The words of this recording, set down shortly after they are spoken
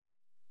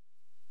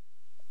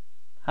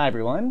Hi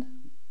everyone.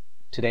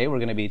 Today we're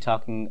going to be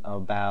talking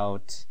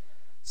about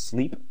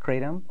sleep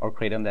kratom, or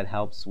kratom that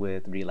helps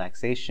with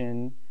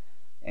relaxation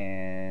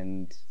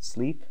and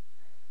sleep.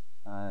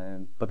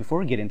 But before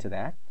we get into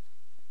that,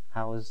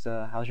 how's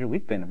your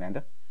week been,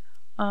 Amanda?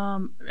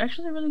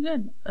 Actually really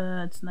good.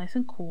 It's nice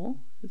and cool.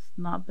 It's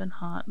not been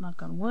hot,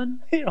 knock on wood.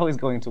 You're always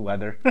going to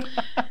weather.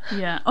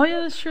 Yeah. Oh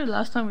yeah, that's true.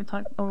 Last time we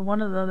talked, or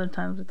one of the other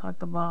times we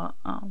talked about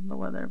the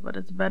weather, but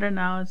it's better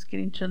now. It's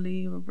getting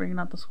chilly. We're bringing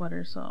out the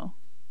sweater, so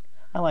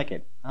I like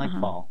it. I like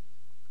fall.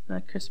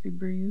 that crispy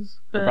breeze.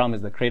 The But problem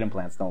is the kratom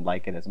plants don't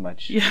like it as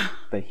much. yeah,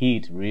 The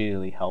heat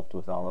really helped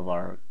with all of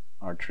our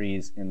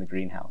trees in the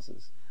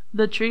greenhouses.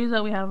 the trees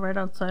that we have right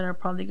outside are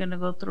probably gonna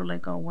go through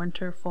like a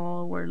winter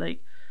fall where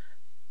like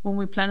when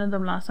we planted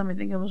them last time, I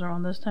think it was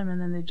around this time, and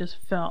then they just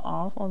fell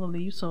off all the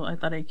leaves. So I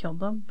thought I killed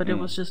them, but it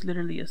was just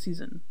literally a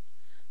season.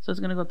 So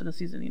it's gonna go through the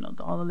season.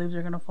 All the leaves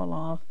are gonna fall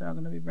off. They're all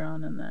gonna be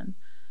brown, and then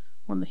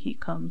when the heat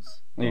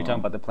comes, You're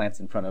talking about the plants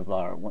in front of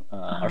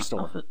our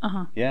store.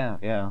 Yeah,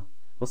 yeah.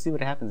 We'll see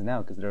what happens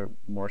now because they're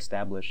more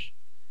established.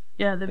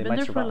 Yeah, they've They been might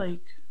there for survive.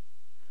 like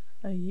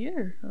a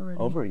year already.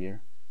 Over a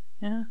year.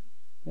 Yeah,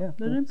 Yeah,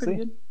 they're we'll doing pretty see.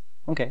 good.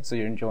 Okay, so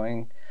you're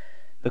enjoying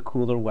the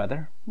cooler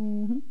weather.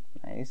 Hmm.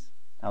 Nice.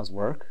 How's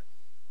work?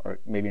 Or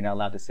maybe you're not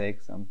allowed to say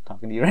because I'm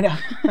talking to you right now.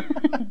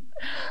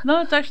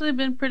 No, it's actually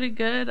been pretty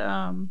good.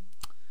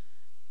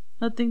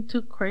 Nothing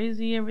too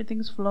crazy.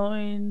 Everything's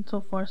flowing so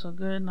far, so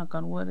good. Knock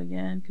on wood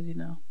again, because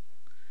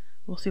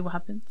we'll see what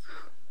happens.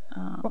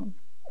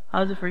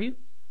 How's it for you?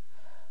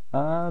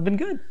 Been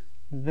good.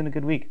 It's been a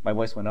good week. My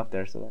voice went up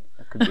there, so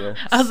that could be a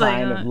I was like,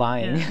 sign of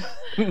lying.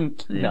 Yeah,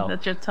 No,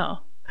 that's your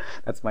tell.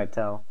 that's my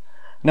tell.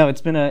 No,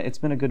 it's been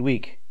a good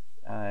week.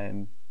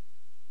 A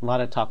lot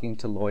of talking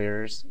to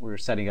lawyers. We're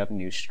setting up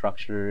new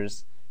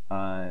structures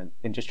and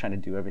just trying to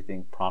do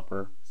everything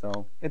proper.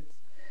 So it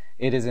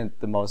isn't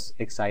the most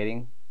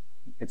exciting.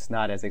 It's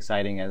not as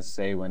exciting as,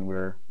 say, when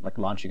we're like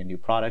launching a new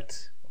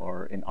product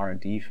or in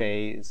R&D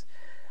phase,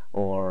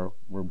 or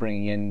we're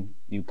bringing in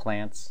new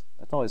plants.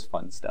 That's always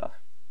fun stuff.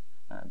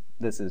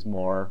 This is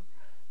more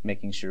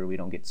making sure we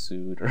don't get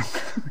sued or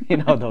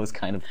those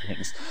kind of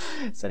things.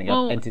 Setting up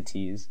Well,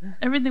 entities.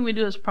 everything we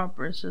do is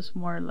proper. It's just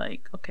more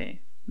like,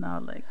 okay, now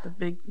like the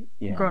big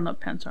Yeah.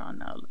 grown-up pants are on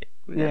now. Like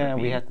Yeah,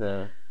 we have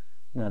to.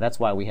 That's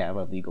why we have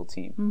a legal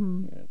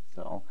team.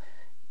 So,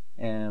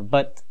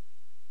 but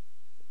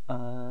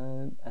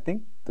I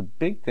think the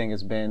big thing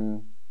has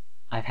been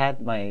I've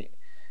had my,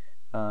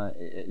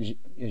 as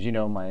you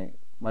know, my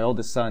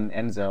oldest son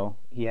Enzo.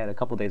 He had a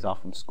couple days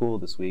off from school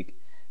this week,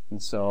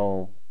 and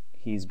so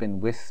he's been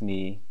with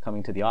me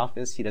coming to the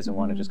office. He doesn't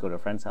want to just go to a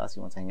friend's house.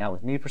 He wants to hang out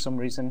with me for some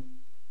reason.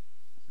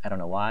 I don't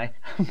know why,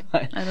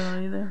 but I don't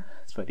know either.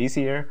 but he's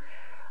here,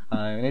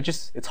 and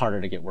it's harder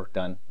to get work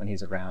done when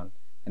he's around,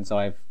 and so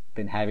I've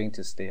been having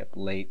to stay up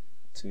late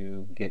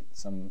to get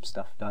some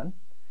stuff done.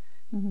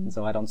 And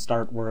so I don't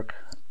start work.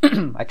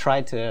 I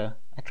try to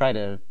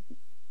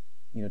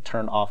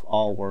turn off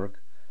all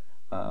work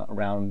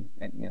around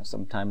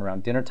sometime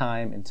around dinner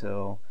time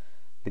until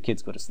the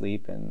kids go to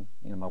sleep and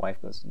my wife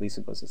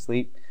Lisa goes to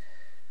sleep,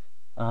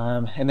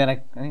 and then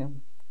I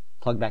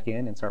plug back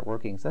in and start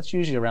working. So that's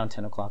usually around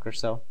 10 o'clock or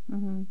so.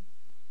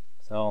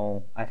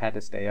 So I've had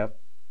to stay up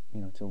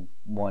till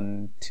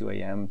 2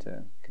 a.m.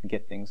 to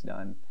get things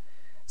done.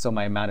 So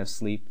my amount of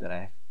sleep that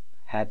I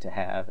had to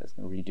have is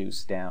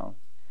reduced down.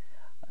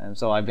 And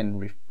so I've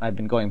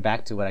been going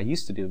back to what I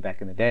used to do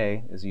back in the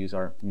day, is use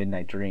our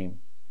midnight dream,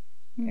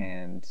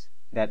 and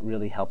that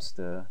really helps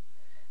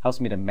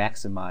me to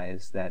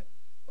maximize that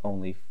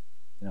only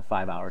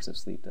 5 hours of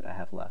sleep that I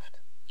have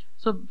left.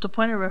 So, the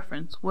point of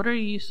reference, what are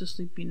you used to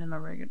sleeping in a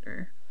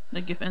regular?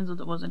 Like if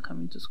Enzo wasn't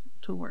coming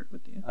to work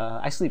with you?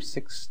 I sleep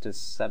 6 to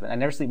 7. I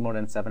never sleep more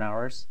than 7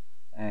 hours,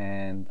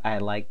 and I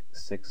like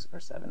 6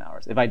 or 7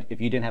 hours. If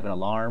you didn't have an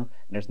alarm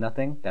and there's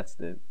nothing,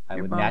 I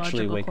Your would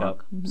naturally biological wake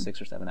clock. up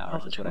 6 or 7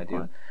 hours. Is what I do.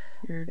 Clock.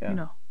 Your,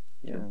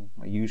 Yeah,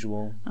 my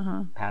usual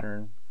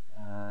pattern.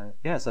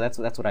 So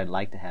that's what I'd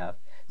like to have.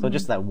 So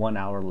just that 1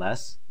 hour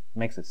less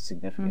makes a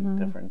significant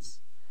difference.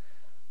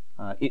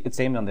 It's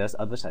same on this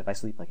other side. If I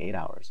sleep like 8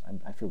 hours,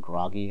 I feel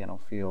groggy. I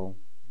don't feel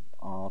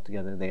all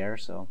together there.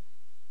 So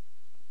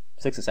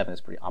 6 to 7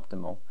 is pretty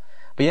optimal.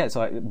 But yeah,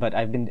 but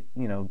I've been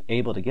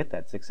able to get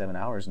that 6-7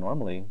 hours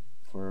normally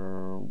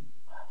for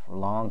a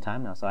long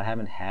time now. So I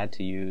haven't had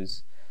to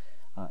use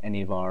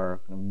any of our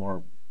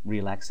more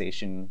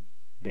relaxation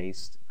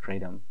based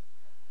kratom.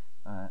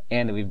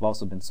 And we've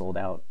also been sold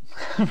out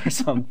for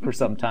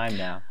some time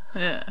now.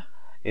 Yeah.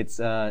 It's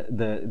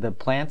the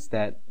plants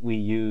that we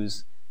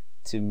use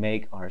to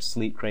make our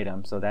sleep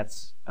kratom. So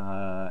that's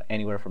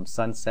anywhere from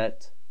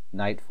sunset,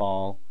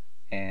 nightfall,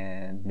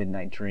 and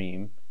midnight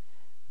dream.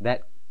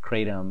 That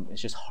kratom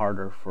is just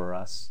harder for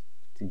us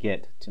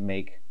to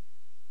make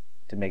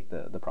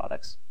the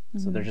products.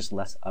 So there's just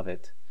less of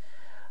it.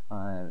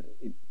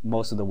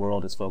 Most of the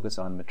world is focused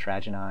on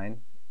mitragynine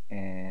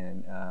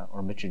and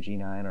or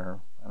mitragynine, or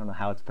I don't know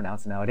how it's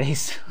pronounced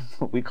nowadays.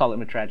 We call it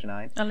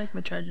mitragynine. I like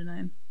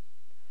mitragynine.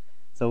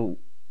 So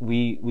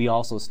we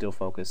also still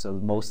focus. So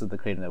most of the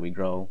kratom that we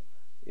grow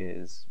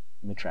is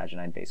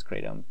mitragynine-based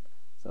kratom.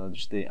 So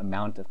just the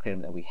amount of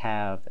kratom that we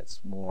have that's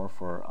more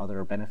for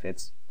other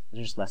benefits,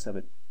 there's just less of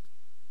it,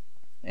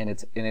 and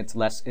it's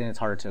less, and it's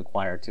harder to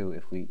acquire too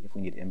if we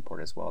need to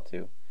import as well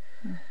too.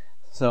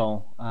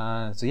 So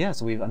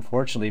so we've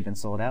unfortunately been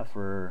sold out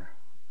for,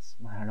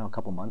 I don't know, a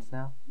couple months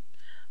now.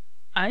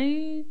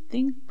 I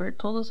think Bert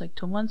told us like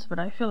 2 months, but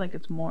I feel like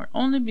it's more,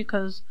 only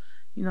because,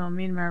 you know,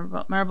 me and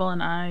Maribel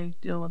and I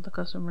deal with the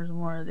customers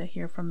more. They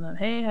hear from them,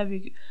 hey, have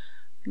you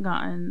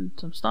gotten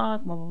some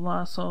stock, blah blah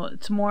blah. So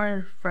it's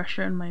more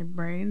fresher in my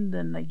brain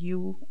than like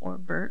you or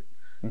Bert,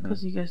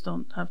 because you guys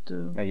don't have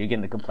to. Yeah, you're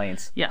getting the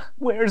complaints. Yeah,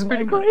 where's my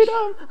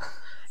kratom?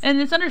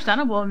 And it's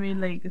understandable. I mean,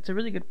 like, it's a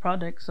really good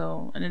product,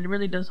 so, and it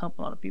really does help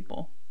a lot of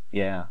people.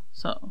 Yeah.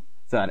 So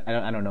I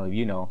don't know if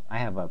you know, I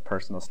have a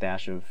personal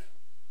stash of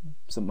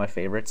some of my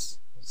favorites,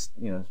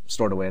 you know,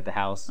 stored away at the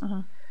house.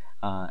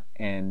 But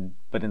in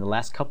the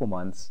last couple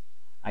months,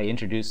 I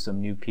introduced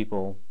some new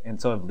people, and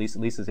so have Lisa.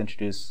 Lisa's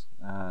introduced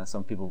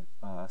some people,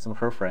 some of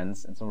her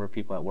friends, and some of her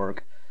people at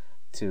work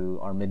to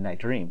our Midnight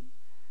Dream,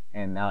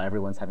 and now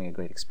everyone's having a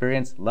great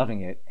experience,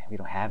 loving it, and we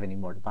don't have any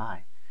more to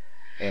buy.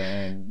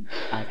 And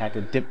I've had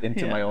to dip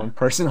into my own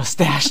personal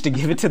stash to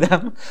give it to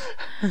them.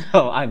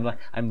 So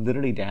I'm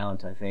literally down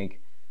to, I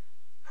think,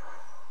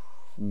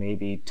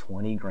 maybe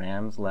 20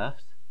 grams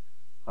left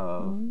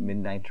of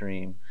Midnight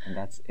Dream, and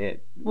that's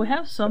it. We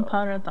have some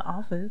powder at the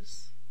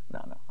office.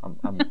 No,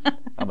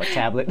 I'm a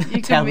tablet.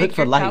 You tablet can make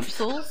for your life.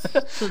 Capsules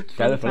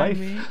Tablet for life.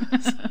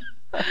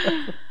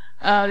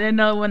 I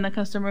know when the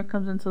customer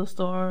comes into the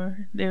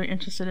store, they're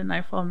interested in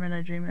Nightfall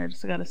Midnight Dream, and I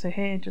just gotta say,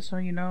 hey, just so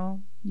you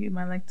know, you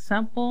might like the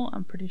sample.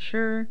 I'm pretty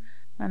sure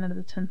 9 out of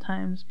the 10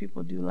 times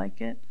people do like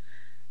it.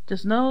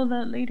 Just know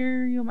that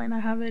later you might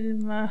not have it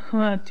in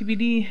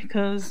TBD,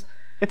 because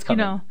it's coming.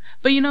 You know.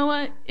 But you know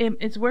what?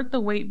 It's worth the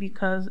wait,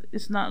 because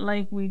it's not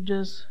like we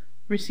just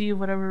receive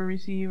whatever we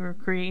receive or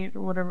create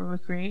or whatever we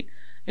create.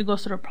 It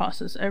goes through a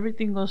process.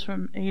 Everything goes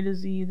from A to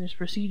Z. There's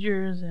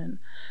procedures and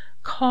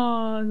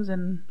cogs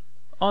and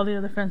all the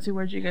other fancy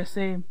words you guys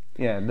say.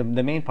 Yeah,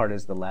 the main part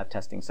is the lab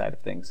testing side of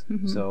things.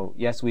 So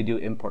yes, we do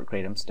import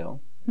kratom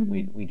still.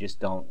 We just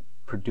don't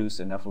produce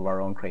enough of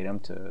our own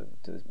kratom to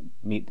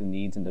meet the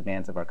needs and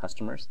demands of our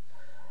customers.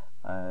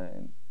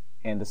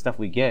 And the stuff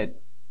we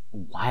get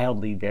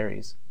wildly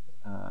varies.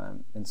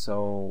 And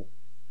so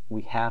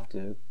we have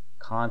to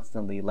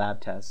constantly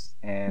lab test.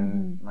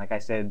 And like I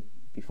said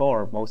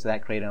before, most of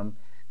that kratom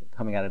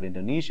coming out of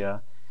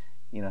Indonesia,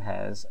 you know,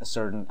 has a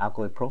certain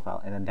alkaloid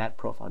profile, and then that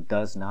profile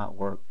does not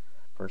work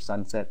for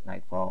Sunset,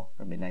 Nightfall,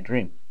 or Midnight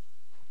Dream.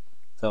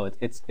 So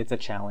it's a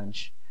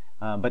challenge,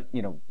 but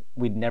you know,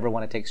 we'd never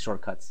want to take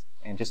shortcuts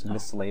and just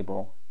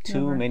mislabel.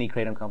 Too many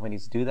kratom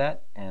companies do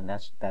that, and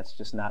that's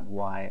just not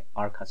why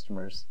our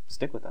customers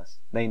stick with us.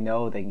 They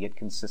know they can get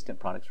consistent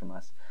products from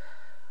us,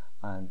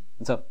 and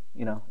so,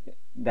 you know,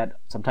 that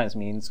sometimes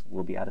means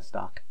we'll be out of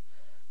stock,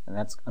 and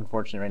that's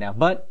unfortunate right now.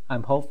 But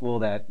I'm hopeful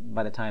that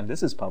by the time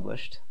this is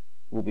published,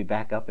 we'll be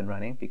back up and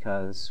running,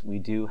 because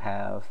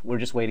we're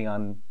just waiting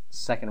on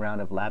second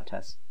round of lab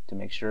tests to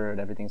make sure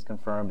that everything's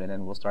confirmed, and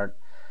then we'll start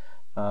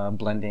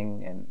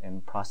blending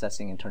and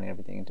processing and turning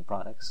everything into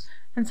products.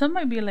 And some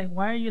might be like,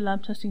 why are you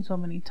lab testing so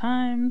many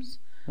times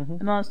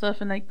and all that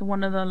stuff? And like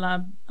one of the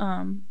lab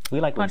we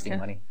like podcast. wasting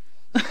money.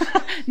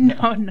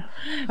 no,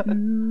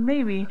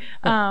 maybe.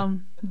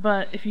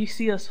 But if you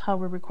see us how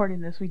we're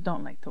recording this, we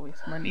don't like to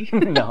waste money.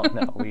 no,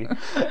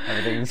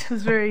 everything's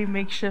it's very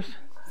makeshift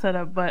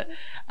setup. But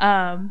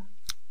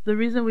the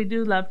reason we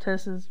do lab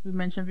tests, as we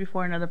mentioned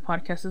before in other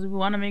podcasts, is we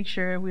want to make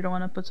sure we don't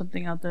want to put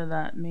something out there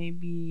that may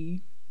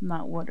be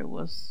not what it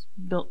was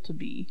built to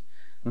be.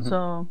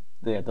 So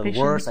the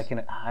worst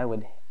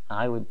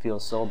I would feel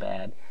so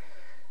bad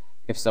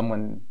if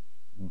someone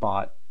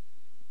bought,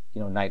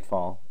 you know,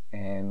 Nightfall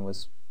and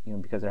was, you know,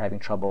 because they're having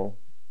trouble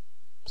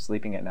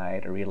sleeping at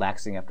night or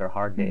relaxing after a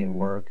hard day at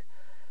work,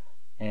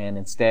 and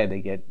instead they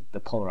get the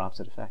polar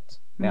opposite effect.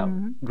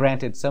 Now,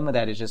 granted, some of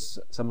that is just,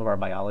 some of our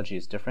biology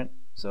is different.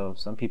 So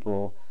some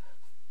people,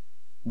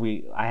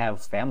 I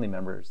have family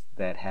members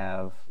that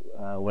have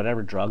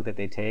whatever drug that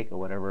they take or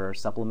whatever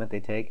supplement they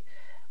take,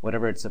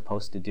 whatever it's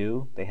supposed to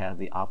do, they have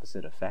the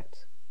opposite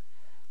effect.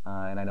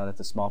 And I know that's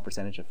a small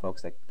percentage of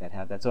folks that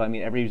have that. So I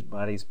mean,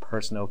 everybody's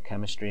personal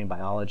chemistry and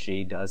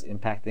biology does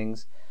impact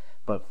things,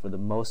 but for the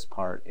most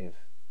part,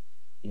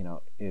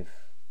 if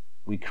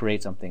we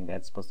create something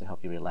that's supposed to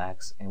help you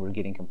relax, and we're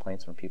getting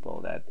complaints from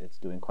people that it's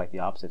doing quite the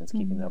opposite, it's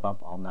keeping them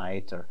up all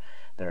night, or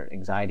their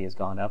anxiety has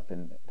gone up,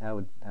 and that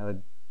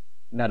would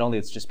not only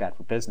it's just bad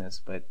for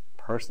business, but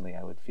personally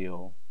I would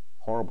feel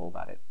horrible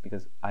about it,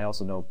 because I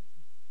also know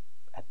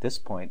at this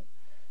point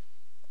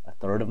a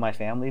third of my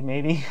family,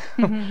 maybe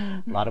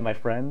a lot of my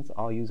friends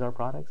all use our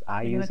products.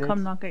 They're use it.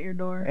 Come knock at your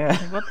door. Yeah.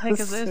 Like, what the heck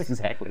is this?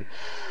 Exactly.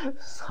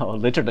 So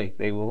literally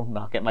they will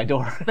knock at my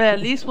door. But at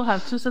least we'll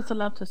have 2 sets of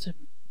lab tests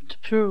to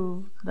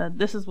prove that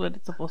this is what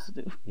it's supposed to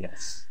do.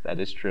 Yes, that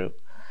is true.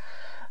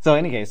 So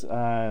in any case,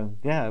 I'm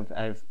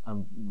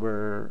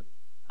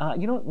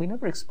You know, we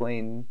never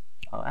explain.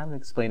 I haven't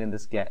explained in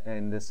this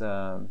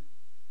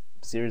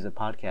series of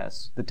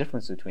podcasts the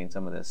difference between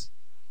some of this.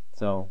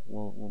 So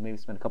we'll maybe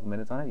spend a couple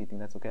minutes on it. You think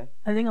that's okay?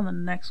 I think on the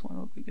next one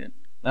would be good.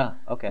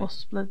 Okay. We'll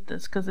split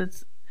this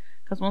because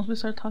once we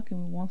start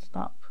talking, we won't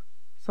stop.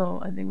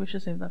 So I think we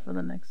should save that for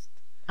the next.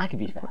 I can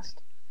be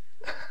fast.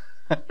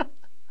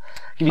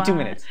 Give me 2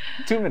 minutes.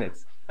 2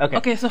 minutes. Okay.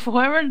 Okay, so for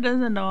whoever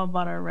doesn't know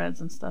about our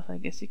reds and stuff, I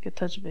guess you could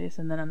touch base,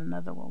 and then on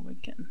another one we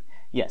can.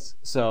 Yes.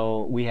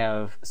 So we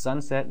have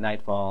Sunset,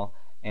 Nightfall,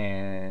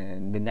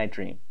 and Midnight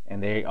Dream,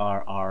 and they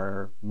are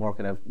our more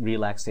kind of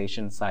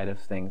relaxation side of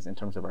things in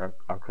terms of our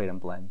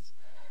Kratom blends.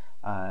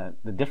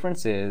 The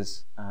difference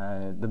is,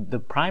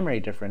 the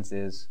primary difference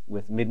is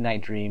with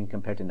Midnight Dream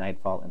compared to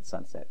Nightfall and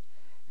Sunset.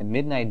 In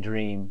Midnight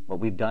Dream, what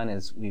we've done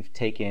is we've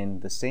taken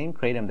the same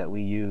Kratom that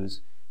we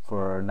use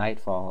for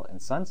Nightfall and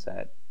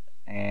Sunset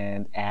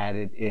and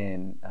added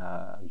in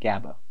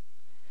GABA.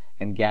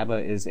 And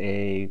GABA is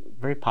a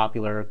very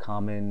popular,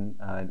 common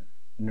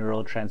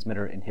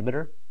neurotransmitter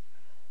inhibitor.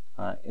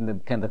 In the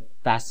kind of the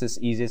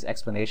fastest, easiest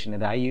explanation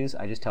that I use,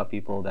 I just tell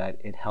people that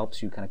it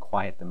helps you kind of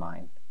quiet the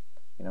mind.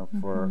 You know,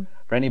 for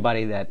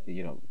anybody that,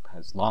 you know,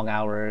 has long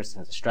hours,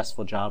 has a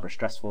stressful job or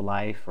stressful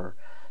life, or,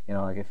 you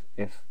know, like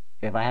if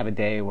I have a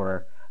day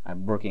where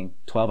I'm working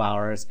 12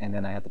 hours and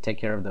then I have to take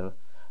care of the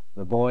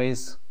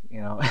boys,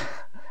 you know,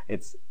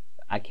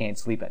 I can't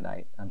sleep at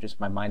night.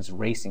 My mind's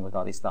racing with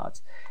all these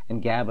thoughts.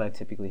 And GABA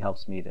typically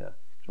helps me to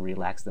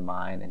relax the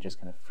mind and just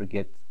kind of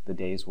forget the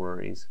day's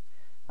worries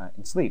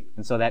and sleep.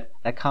 And so that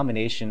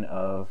combination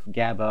of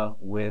GABA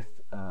with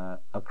a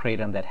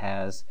Kratom that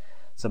has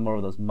some more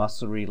of those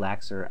muscle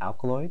relaxer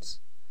alkaloids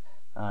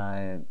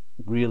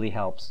really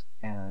helps.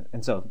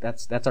 And so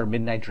that's our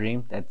Midnight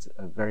Dream. That's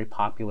a very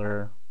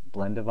popular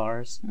blend of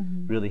ours.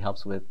 Really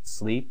helps with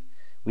sleep.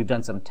 We've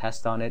done some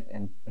tests on it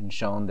and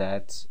shown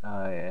that,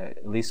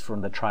 at least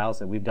from the trials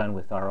that we've done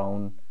with our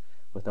own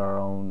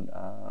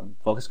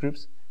focus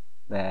groups,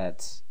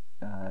 that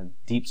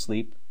deep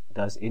sleep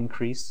does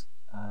increase.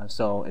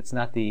 So it's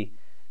not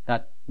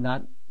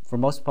for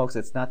most folks,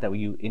 it's not that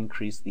you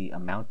increase the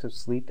amount of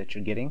sleep that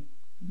you're getting,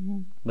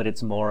 but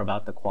it's more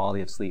about the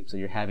quality of sleep. So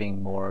you're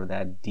having more of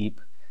that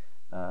deep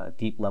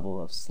level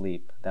of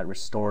sleep, that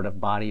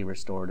restorative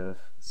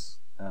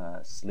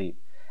sleep.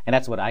 And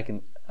that's what I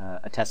can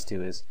attest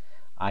to is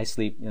I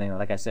sleep, you know,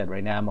 like I said,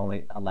 right now I'm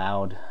only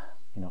allowed,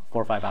 you know,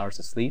 4 or 5 hours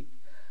of sleep.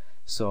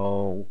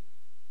 So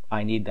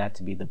I need that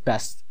to be the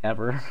best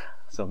ever.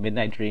 So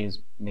Midnight Dreams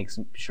makes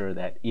sure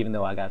that even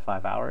though I got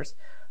 5 hours,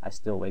 I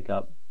still wake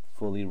up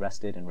fully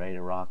rested and ready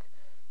to rock.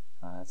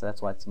 So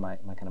that's why it's my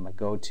kind of my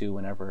go-to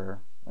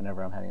whenever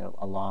I'm having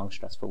a long,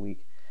 stressful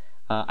week.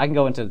 I can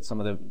go into some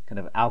of the kind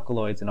of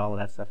alkaloids and all of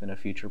that stuff in a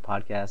future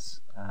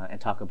podcast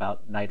and talk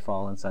about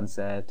Nightfall and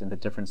Sunset and the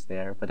difference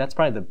there. But that's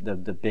probably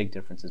the big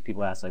difference is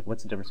people ask, like,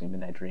 what's the difference between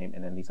Midnight Dream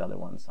and then these other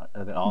ones?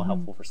 Are they all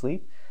helpful for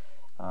sleep?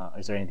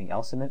 Is there anything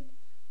else in it?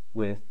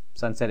 With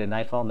Sunset and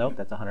Nightfall, nope,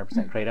 that's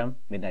 100% Kratom.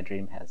 Midnight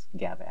Dream has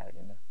GABA added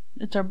in there.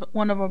 It's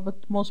one of our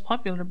most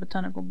popular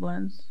botanical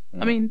blends.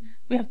 I mean,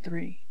 we have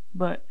 3,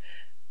 but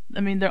I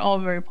mean, they're all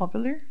very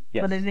popular.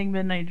 Yes. But I think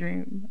Midnight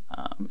Dream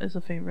is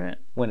a favorite.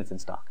 When it's in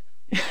stock.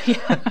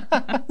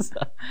 Yeah.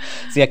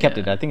 See, I kept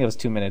it. I think it was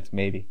 2 minutes,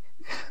 maybe.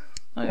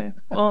 Okay.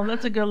 Well,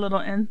 that's a good little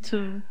end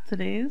to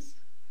today's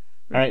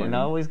recording. All right, and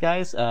always,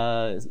 guys,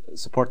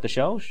 support the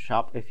show.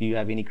 Shop if you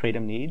have any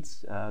Kratom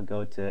needs.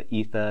 Go to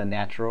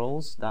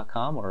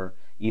ethanaturals.com or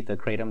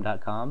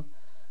ethakratom.com,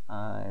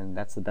 and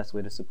that's the best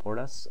way to support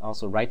us.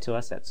 Also, write to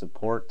us at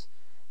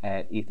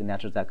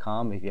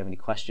support@ethanaturals.com if you have any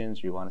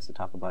questions or you want us to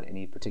talk about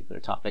any particular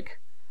topic.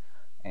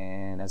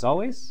 And as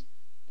always,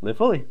 live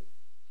fully.